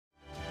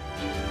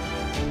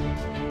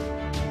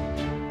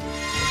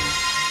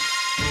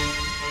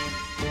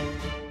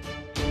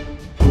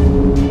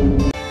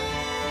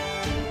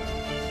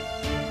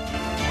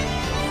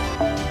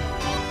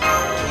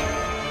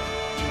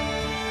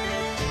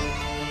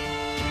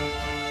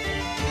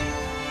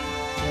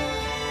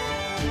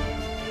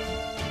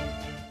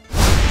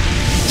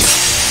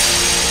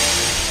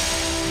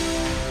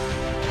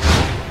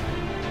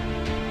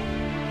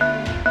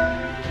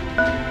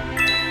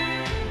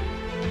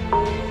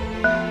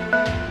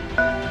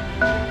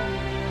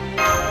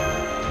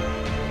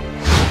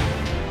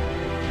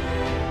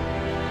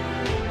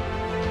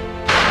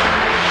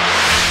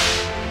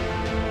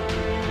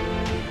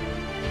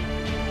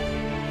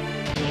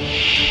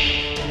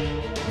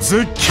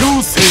絶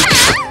叫せよ。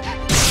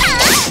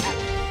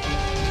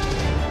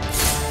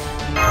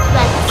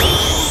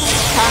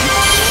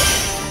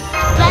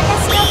私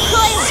の声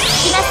を聞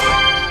きなさ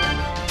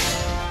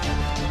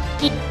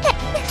い。聞か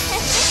な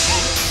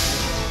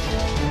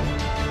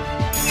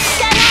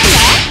いわ。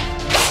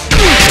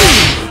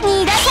逃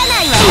がさな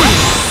いわ。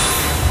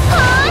ほ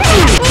ら、逃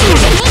げ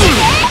て逃げ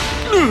て。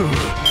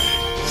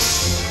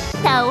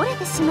倒れ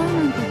てしまうな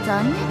んて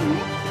残念ね。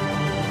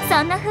そ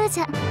んな風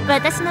じゃ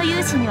私の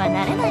勇士には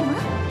なれないわ。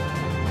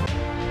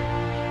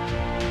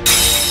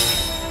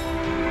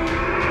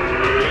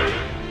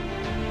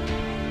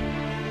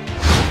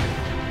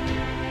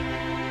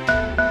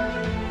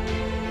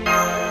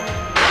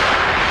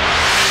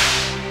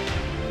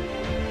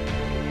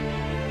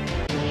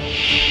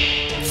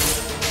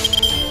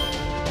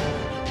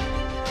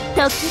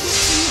特別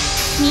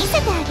に見せて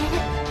あげる。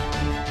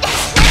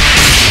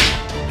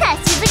か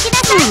しぶきな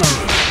さい。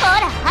ほ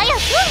ら早く。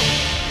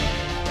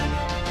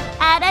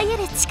あらゆ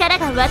る力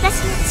が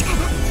私の力。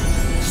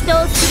人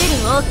を切れ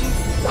る王権、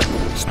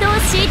人を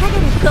虐げる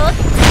豪傑、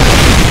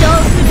人を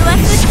震わ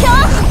す恐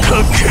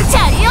怖、チャ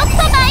リオット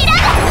マイラ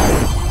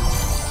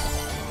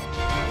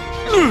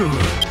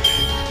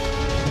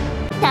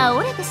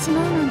倒れてし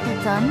まうなんて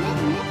残念ね。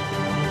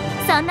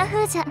そんな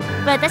風じゃ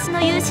私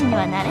の勇士に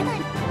はなれな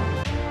い。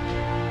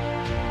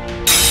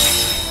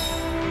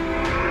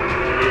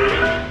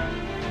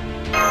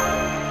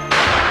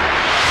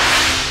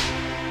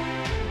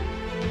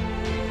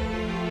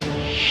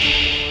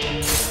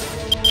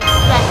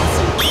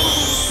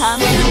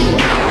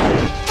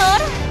ほら、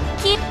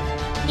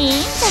いいんじ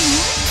ゃない？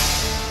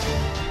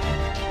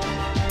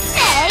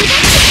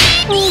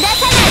逃が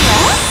さないわ。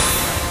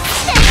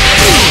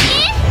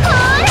ほ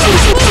ら、逃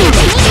げて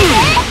逃げ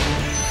て。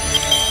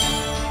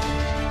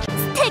素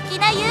敵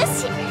な勇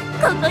士、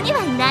ここには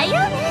いないよ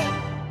ね。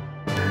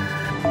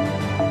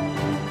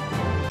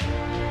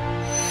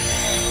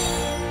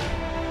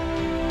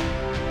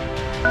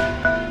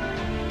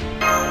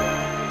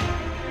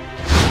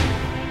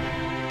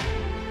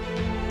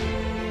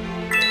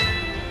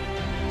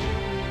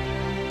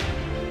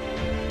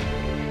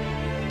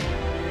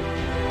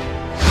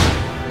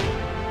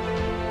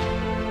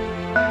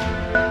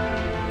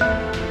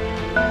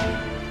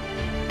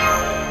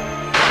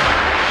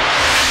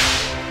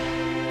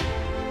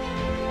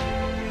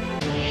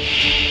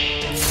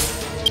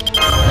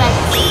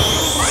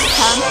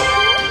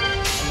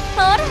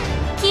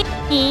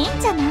いい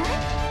んじゃない？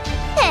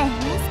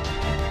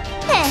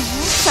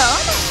そうだ。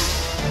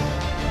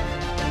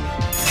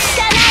聞か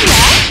ないわ。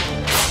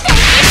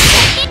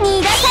逃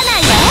がさな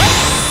いわ。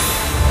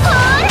ほ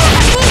ら、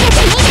逃げて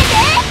逃げて。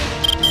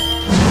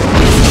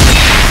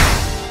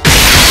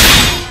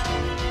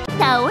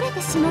倒れて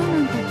しまうな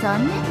んて残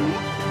念ね。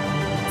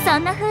そん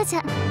な風じゃ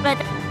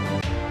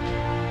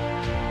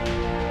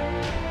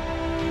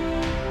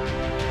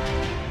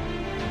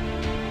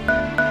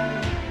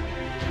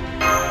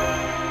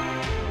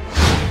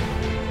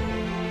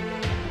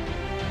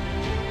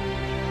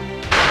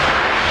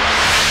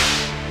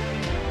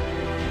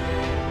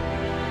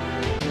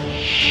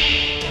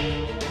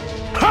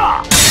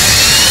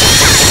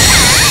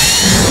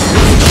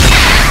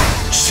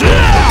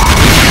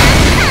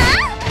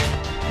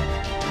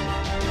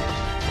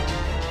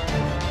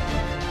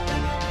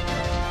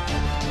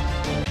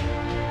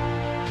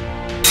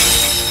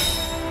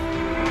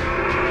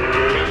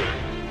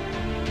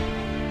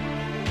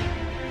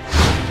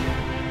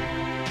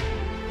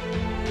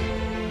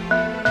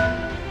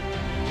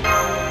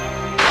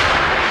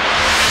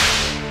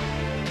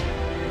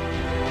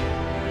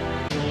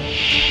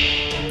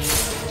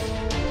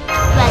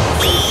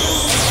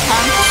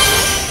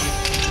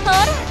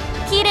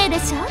綺麗でし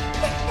ょ。か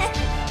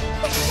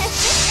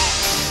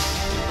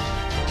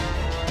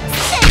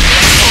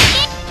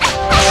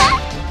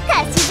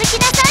しぶき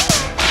なさい。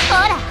ほ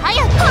ら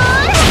早く。ほら、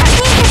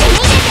逃げて逃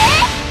げて。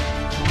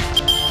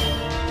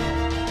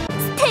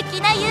素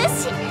敵な勇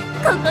士、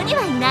ここには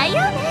いないよ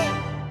ね。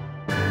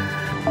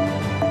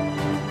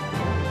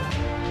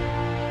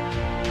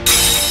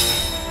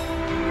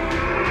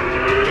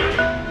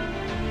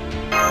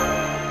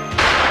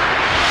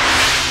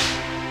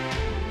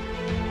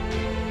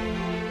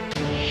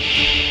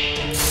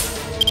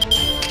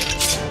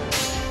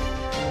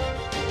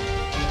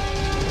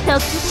特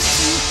別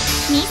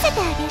に見せてあ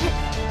げる。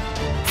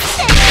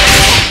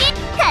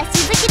か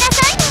しぶきな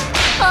さい。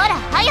ほら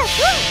早く。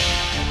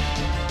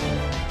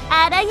あ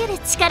らゆる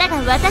力が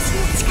私の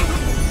力。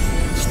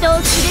人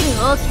を切れる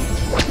王権、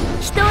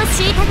人を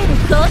虐げる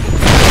豪傑、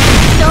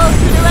人を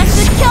震わす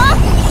恐怖、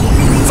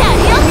チャリ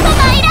オット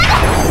マイラ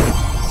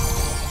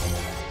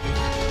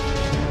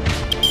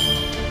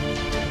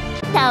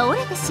倒れ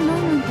てしまう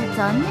なんて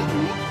残念ね。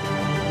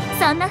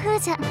そんな風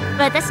じゃ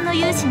私の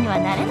勇士には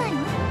なれない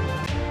わ。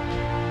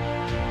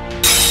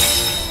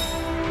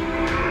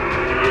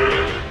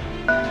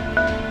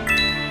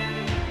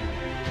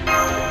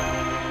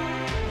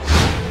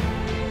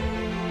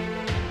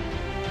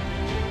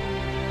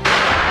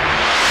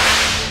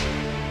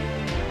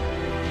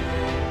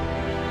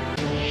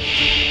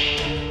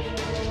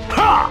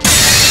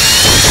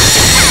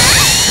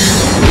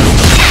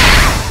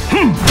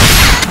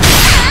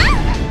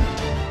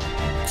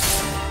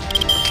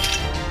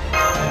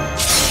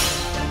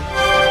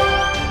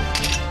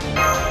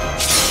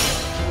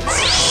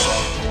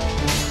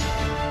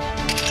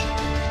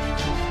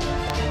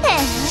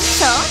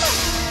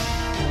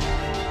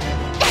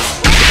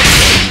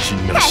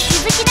なし。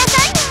続きな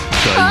さい。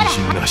ほら大事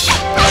なし。ほ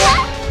ら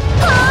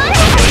逃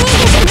げ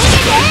て逃げ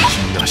て。大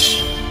事な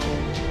し。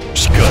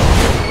しか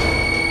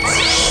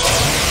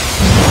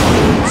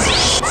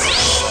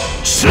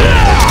しゃ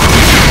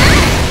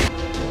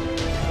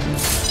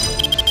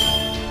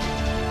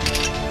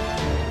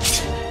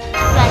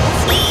私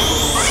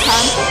完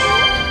璧。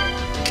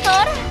ほ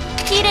ら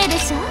綺麗で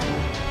しょ。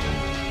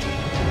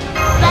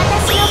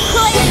私の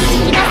声を聞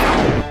きなさ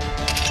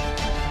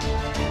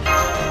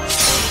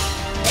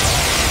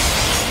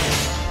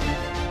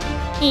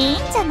い。いいん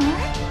じゃない？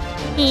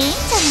いいんじゃない？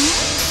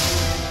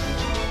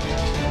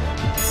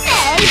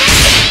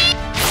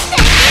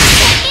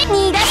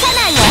逃がさ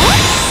ないわ。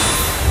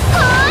ほ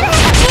ら逃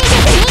げて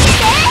逃げて。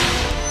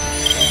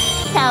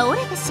倒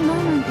れてしまう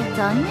なんて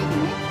残念ね。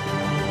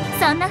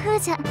そんな風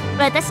じゃ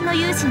私の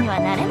勇士には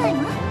なれないわ。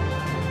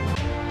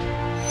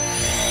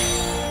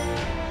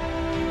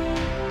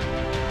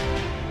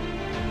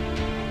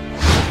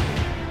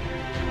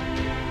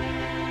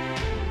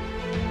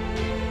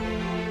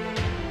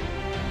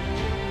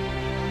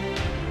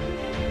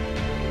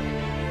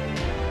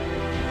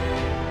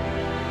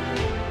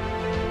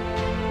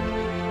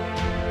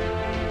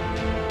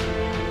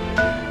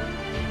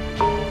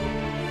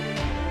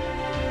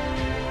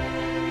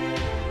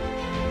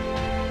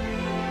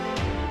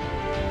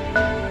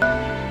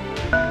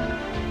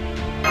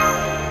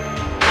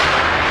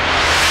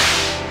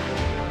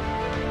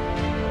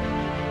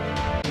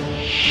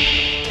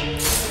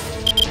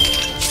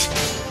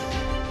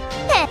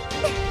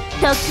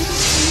特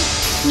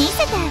別に見せ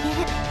てあげる。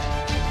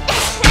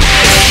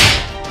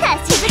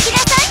貸し付きな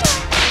さいよ。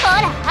ほ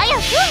ら早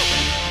く。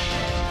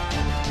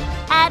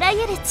あら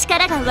ゆる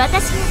力が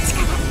私の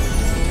力。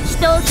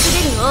人を滑る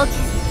王権、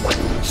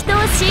人を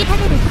虐げる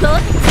鋼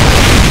鉄、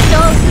人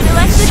を震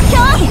わす狂気、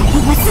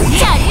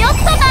チャリオット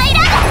マイラ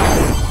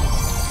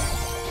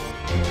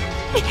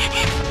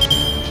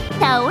ー。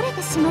倒れ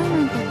てしまうな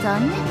んて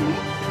残念ね。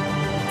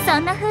そ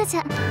んな風じ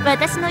ゃ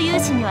私の勇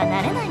士には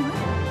なれないわ。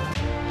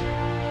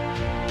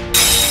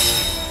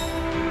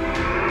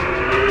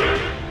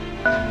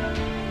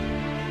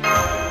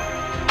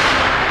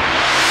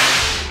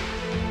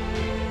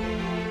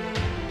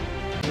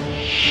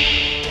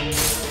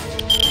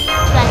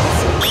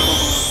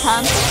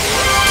完璧。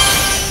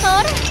ほ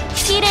ら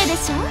綺麗で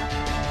しょ。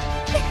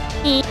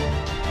いいんじゃ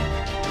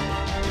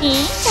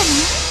な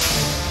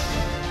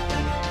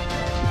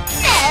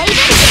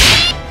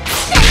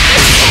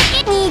い？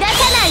逃がさ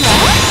ないわ。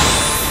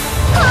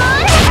ほら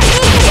逃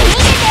げて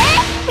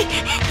逃げ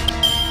て。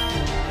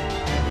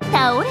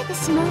倒れて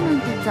しまうな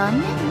んて残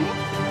念ね。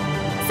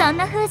そん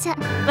な風じゃ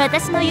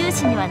私の勇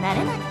士にはな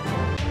れない。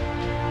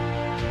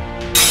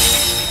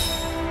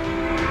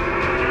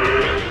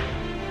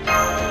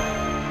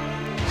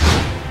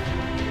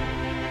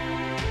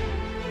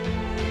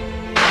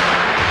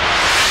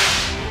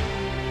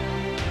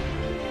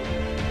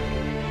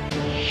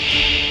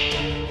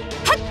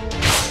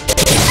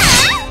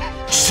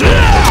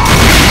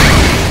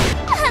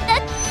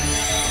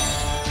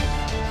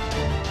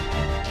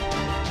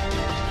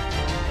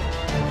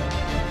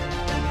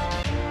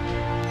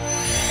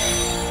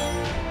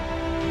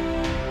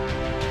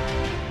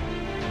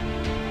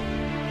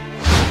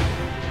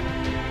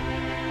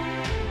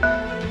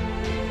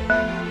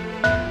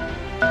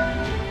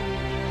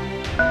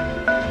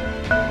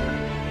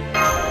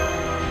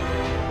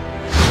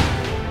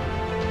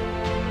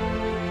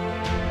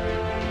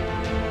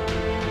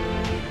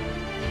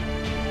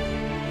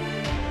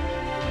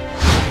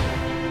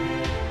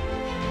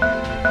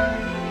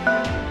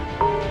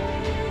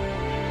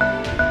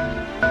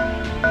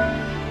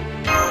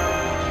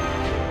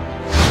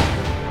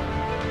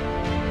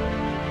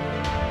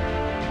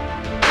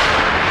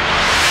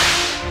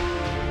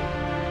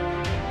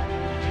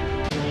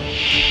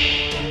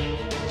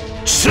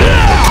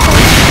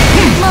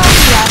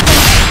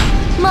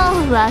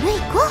悪い子。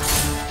そこ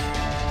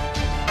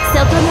のあ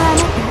な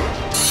た、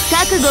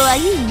覚悟はい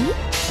い？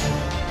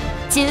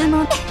注文の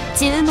多い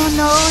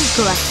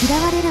子は嫌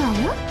われるわ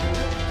よ。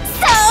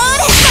そ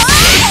れ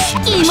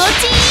気持ちい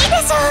い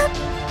でしょ。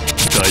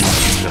大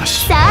事な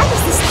し。サービ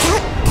スしちゃう。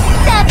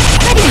たっ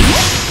ぷりね。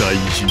大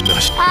事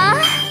なし。ああ、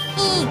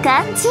いい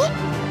感じ。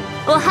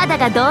お肌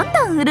がどん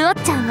どん潤っ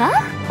ちゃうわ。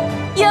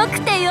よく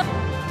てよ。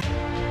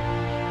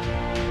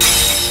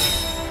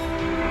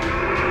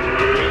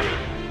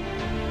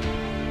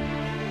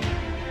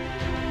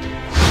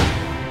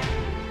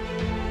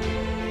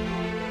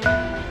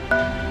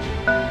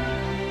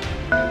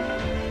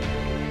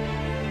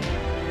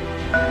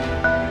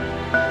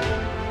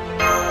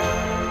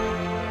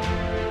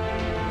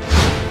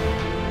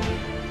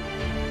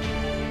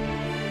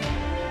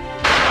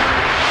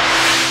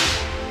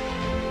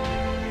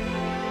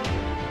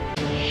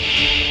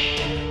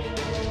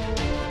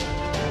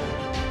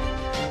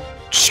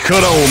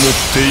力を持っ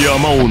て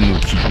山を抜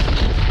き、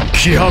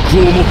気迫を持っ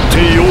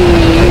て世を覆う。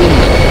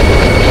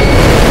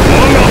我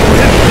が骨、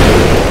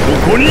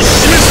ここに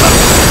示さ。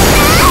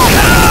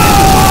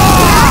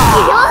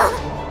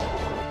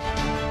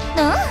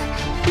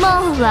も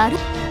う悪い。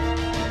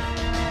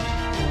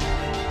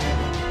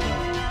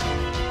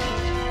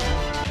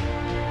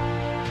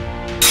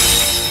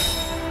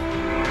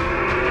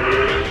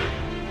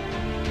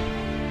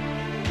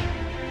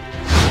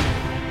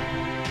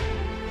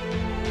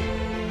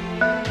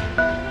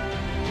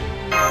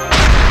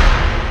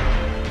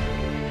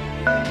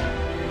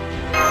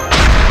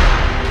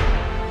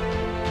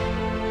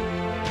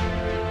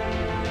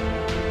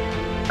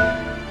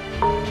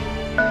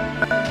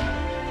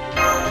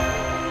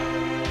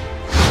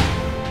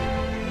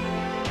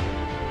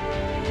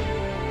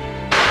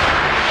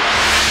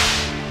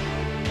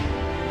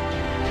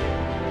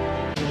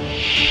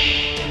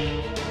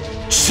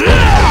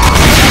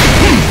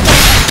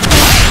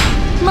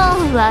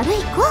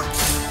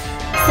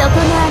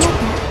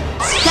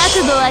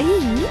後はいい？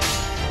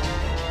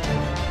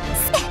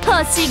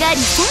欲しがり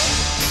さ。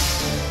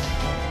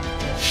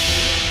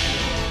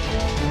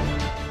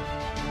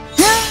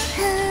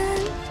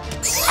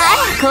あ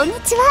ら、こんに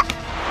ちは。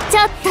ちょ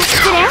っと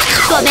失礼。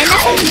ごめんな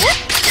さいね。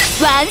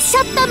ワンシ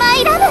ョットマ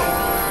イラブ。さ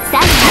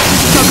あ、こ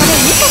こで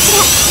いいかし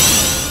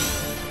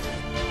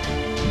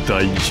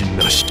大事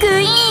なし。ら。ク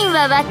イーン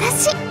は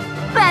私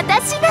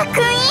が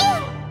クイー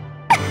ン。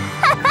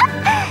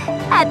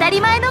当た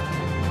り前の